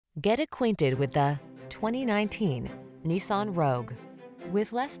Get acquainted with the 2019 Nissan Rogue.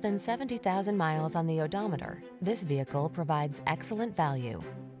 With less than 70,000 miles on the odometer, this vehicle provides excellent value.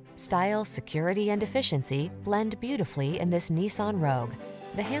 Style, security, and efficiency blend beautifully in this Nissan Rogue,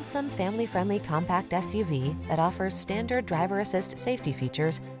 the handsome, family-friendly compact SUV that offers standard driver assist safety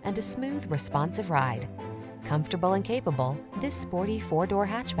features and a smooth, responsive ride. Comfortable and capable, this sporty four-door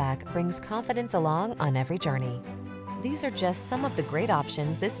hatchback brings confidence along on every journey. These are just some of the great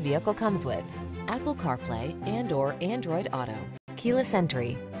options this vehicle comes with: Apple CarPlay and/or Android Auto, keyless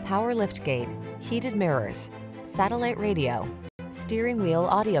entry, power liftgate, heated mirrors, satellite radio, steering wheel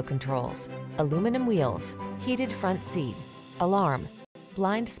audio controls, aluminum wheels, heated front seat, alarm,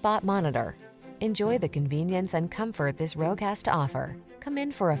 blind spot monitor. Enjoy the convenience and comfort this Rogue has to offer. Come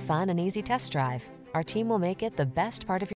in for a fun and easy test drive. Our team will make it the best part of your